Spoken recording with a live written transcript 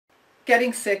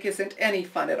getting sick isn't any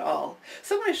fun at all.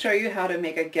 So I'm going to show you how to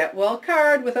make a Get Well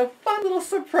card with a fun little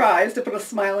surprise to put a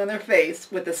smile on their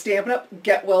face with the Stampin' Up!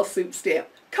 Get Well Soup stamp.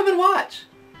 Come and watch!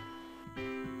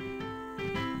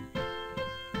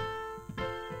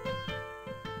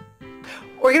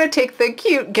 We're going to take the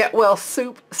cute Get Well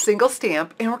Soup single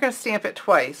stamp and we're going to stamp it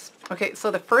twice. Okay,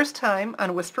 so the first time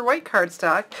on Whisper White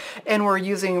cardstock, and we're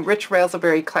using Rich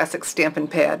Raspberry Classic Stampin'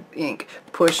 Pad ink.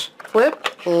 Push,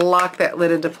 flip, lock that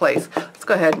lid into place. Let's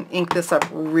go ahead and ink this up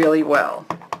really well.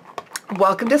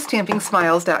 Welcome to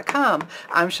StampingSmiles.com.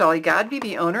 I'm Shelley Godby,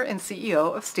 the owner and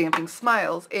CEO of Stamping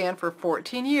Smiles, and for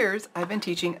 14 years I've been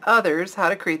teaching others how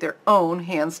to create their own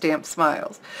hand-stamped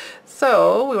smiles.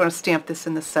 So we want to stamp this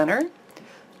in the center.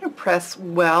 Press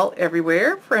well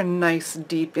everywhere for a nice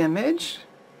deep image.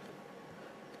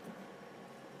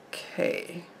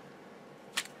 Okay.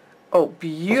 Oh,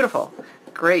 beautiful.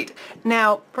 Great.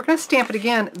 Now we're going to stamp it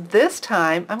again. This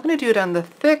time I'm going to do it on the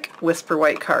thick Whisper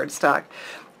White cardstock.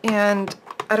 And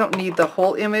I don't need the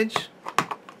whole image.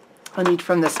 I need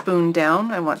from the spoon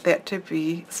down. I want that to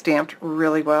be stamped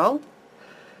really well.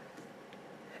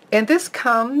 And this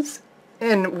comes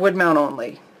in wood mount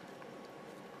only.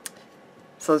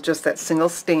 So it's just that single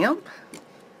stamp.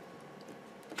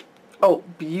 Oh,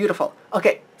 beautiful.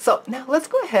 Okay, so now let's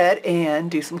go ahead and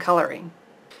do some coloring.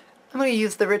 I'm going to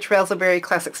use the Rich Raspberry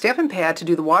Classic Stampin' Pad to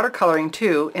do the watercoloring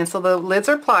too, and so the lids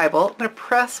are pliable. I'm going to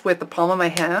press with the palm of my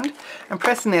hand. I'm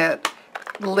pressing that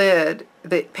lid,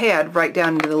 the pad, right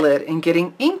down into the lid and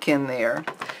getting ink in there.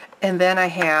 And then I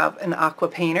have an aqua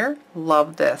painter.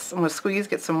 Love this. I'm going to squeeze,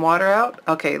 get some water out.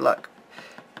 Okay, look.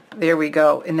 There we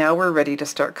go. And now we're ready to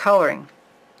start coloring.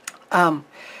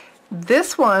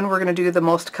 This one we're going to do the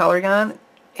most coloring on,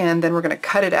 and then we're going to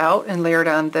cut it out and layer it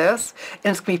on this,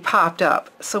 and it's going to be popped up.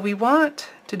 So we want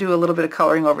to do a little bit of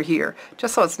coloring over here,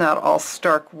 just so it's not all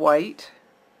stark white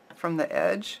from the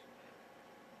edge.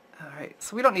 Alright,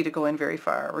 so we don't need to go in very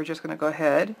far. We're just going to go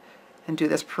ahead and do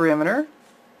this perimeter,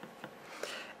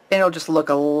 and it'll just look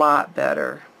a lot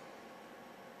better.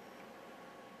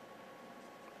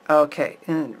 Okay,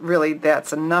 and really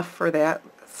that's enough for that.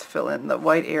 Let's fill in the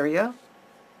white area.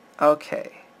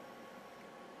 Okay.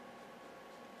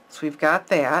 So we've got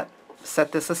that.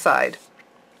 Set this aside.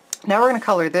 Now we're going to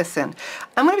color this in.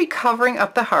 I'm going to be covering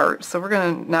up the heart, so we're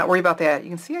going to not worry about that. You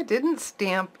can see I didn't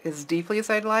stamp as deeply as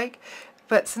I'd like,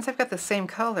 but since I've got the same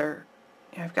color,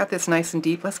 I've got this nice and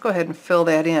deep. Let's go ahead and fill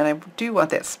that in. I do want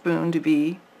that spoon to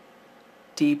be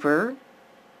deeper.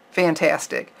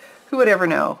 Fantastic. Who would ever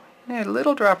know? A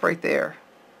little drop right there.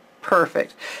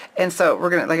 Perfect. And so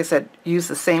we're going to, like I said, use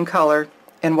the same color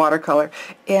and watercolor.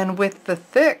 And with the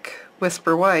thick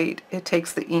Whisper White, it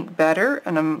takes the ink better,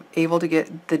 and I'm able to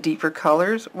get the deeper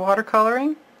colors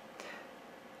watercoloring.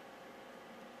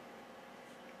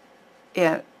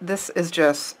 And this is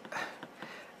just,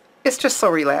 it's just so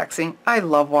relaxing. I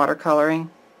love watercoloring.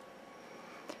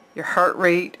 Your heart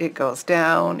rate, it goes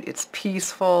down. It's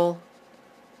peaceful.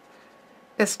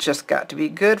 It's just got to be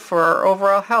good for our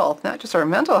overall health, not just our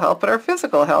mental health, but our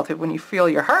physical health. When you feel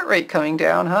your heart rate coming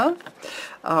down, huh?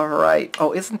 All right.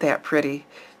 Oh, isn't that pretty?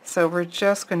 So we're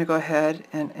just going to go ahead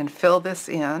and fill this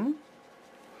in. And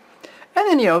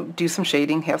then, you know, do some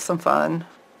shading, have some fun.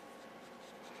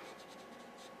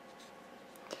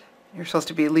 You're supposed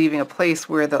to be leaving a place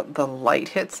where the light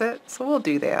hits it, so we'll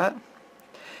do that.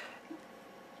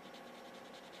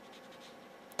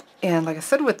 And like I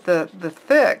said, with the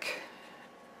thick,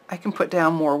 I can put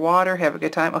down more water, have a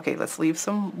good time. Okay, let's leave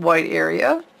some white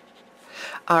area.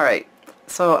 Alright,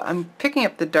 so I'm picking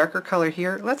up the darker color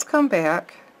here. Let's come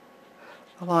back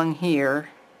along here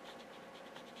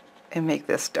and make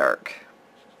this dark.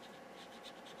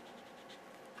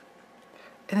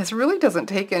 And this really doesn't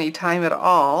take any time at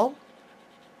all.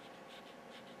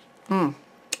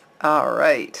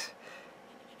 Alright.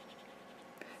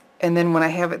 And then when I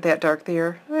have it that dark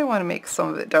there, I want to make some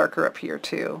of it darker up here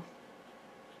too.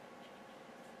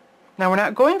 Now we're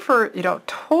not going for, you know,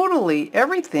 totally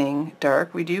everything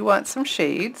dark. We do want some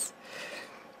shades.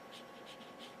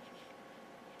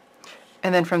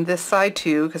 And then from this side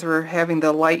too, because we're having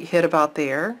the light hit about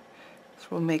there. So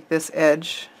we'll make this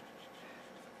edge.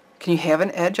 Can you have an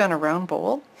edge on a round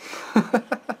bowl?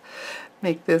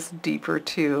 Make this deeper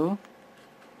too.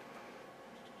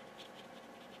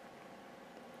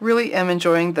 Really am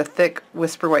enjoying the thick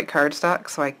Whisper White cardstock,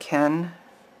 so I can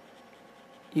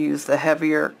use the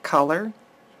heavier color,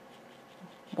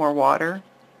 more water.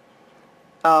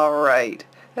 Alright,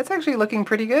 that's actually looking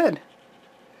pretty good.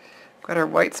 Got our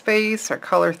white space, our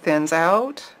color thins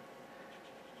out,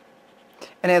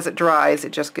 and as it dries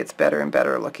it just gets better and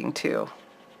better looking too.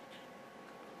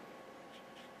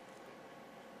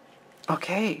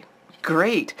 Okay,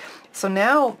 great. So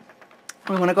now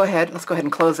we want to go ahead, let's go ahead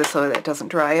and close this so that it doesn't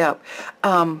dry up.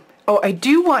 Oh, I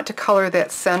do want to color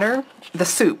that center, the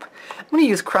soup. I'm going to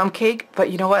use crumb cake,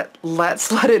 but you know what?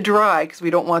 Let's let it dry because we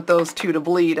don't want those two to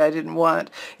bleed. I didn't want,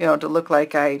 you know, to look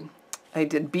like I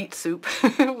did beet soup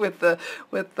with the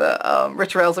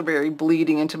rich raspberry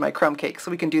bleeding into my crumb cake.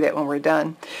 So we can do that when we're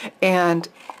done. And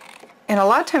a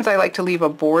lot of times I like to leave a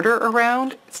border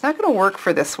around. It's not going to work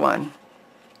for this one.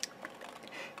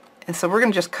 And so we're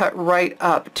going to just cut right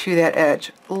up to that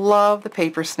edge. Love the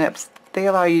paper snips. They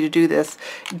allow you to do this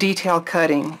detail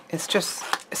cutting. It's just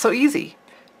so easy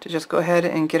to just go ahead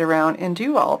and get around and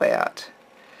do all that.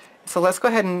 So let's go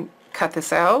ahead and cut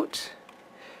this out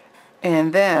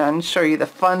and then show you the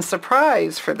fun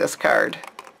surprise for this card.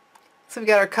 So we've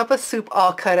got our cup of soup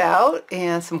all cut out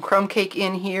and some crumb cake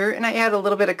in here, and I add a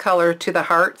little bit of color to the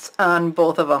hearts on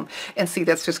both of them. And see,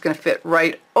 that's just going to fit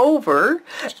right over.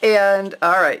 And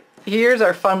all right, here's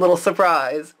our fun little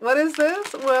surprise. What is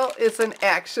this? Well, it's an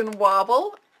action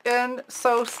wobble, and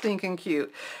so stinking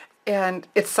cute. And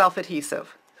it's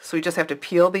self-adhesive. So we just have to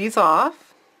peel these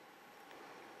off.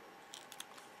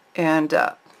 And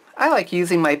I like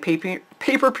using my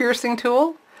paper piercing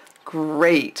tool.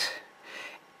 Great.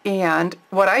 And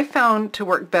what I found to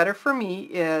work better for me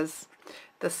is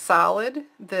the solid,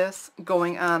 this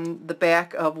going on the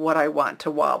back of what I want to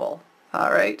wobble.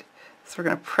 All right. So we're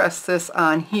going to press this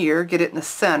on here, get it in the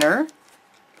center.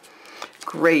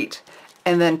 Great.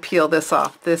 And then peel this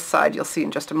off. This side, you'll see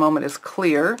in just a moment, is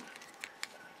clear.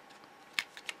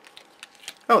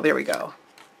 Oh, there we go.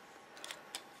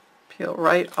 Peel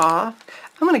right off.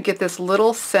 I'm going to get this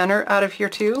little center out of here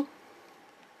too.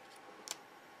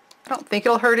 I don't think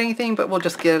it'll hurt anything, but we'll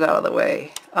just get it out of the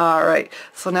way. All right.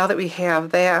 So now that we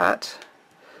have that,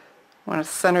 I want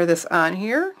to center this on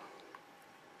here.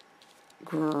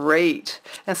 Great.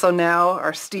 And so now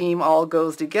our steam all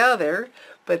goes together,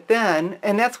 but then,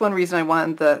 and that's one reason I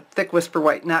wanted the thick whisper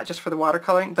white, not just for the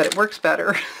watercoloring, but it works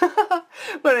better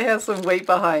when it has some weight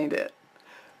behind it.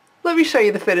 Let me show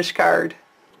you the finished card.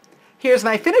 Here's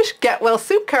my finished Get Well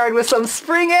Soup card with some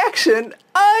spring action.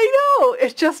 I know!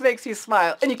 It just makes you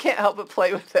smile, and you can't help but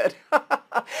play with it.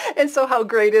 And so how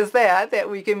great is that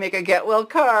we can make a Get Well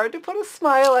card to put a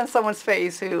smile on someone's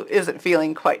face who isn't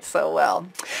feeling quite so well.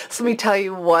 So let me tell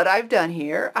you what I've done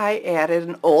here. I added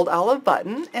an old olive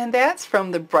button, and that's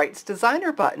from the Bright's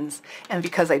Designer buttons. And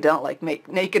because I don't like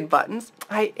naked buttons,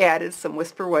 I added some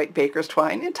Whisper White baker's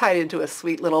twine and tied it into a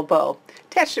sweet little bow.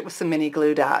 Attached it with some mini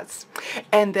glue dots.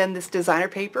 And then this designer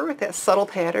paper with that subtle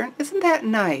pattern, isn't that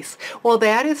nice? Well,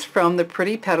 that is from the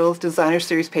Pretty Petals Designer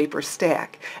Series paper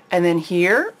stack. And then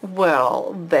here,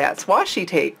 well, that's washi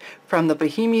tape from the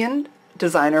Bohemian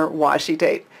Designer washi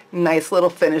tape. Nice little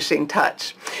finishing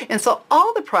touch. And so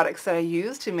all the products that I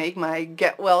use to make my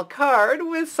Get Well card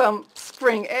with some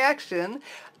spring action,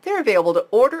 they're available to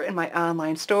order in my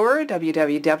online store,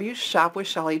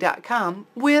 www.shopwithshelly.com,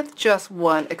 with just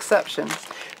one exception.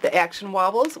 The action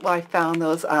wobbles, well, I found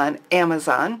those on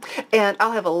Amazon, and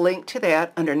I'll have a link to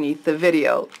that underneath the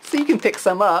video. So you can pick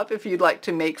some up if you'd like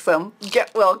to make some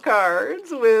Get Well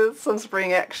cards with some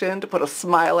spring action to put a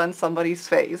smile on somebody's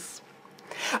face.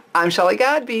 I'm Shelley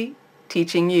Godby,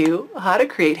 teaching you how to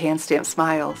create hand stamped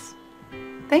smiles.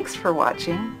 Thanks for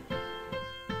watching.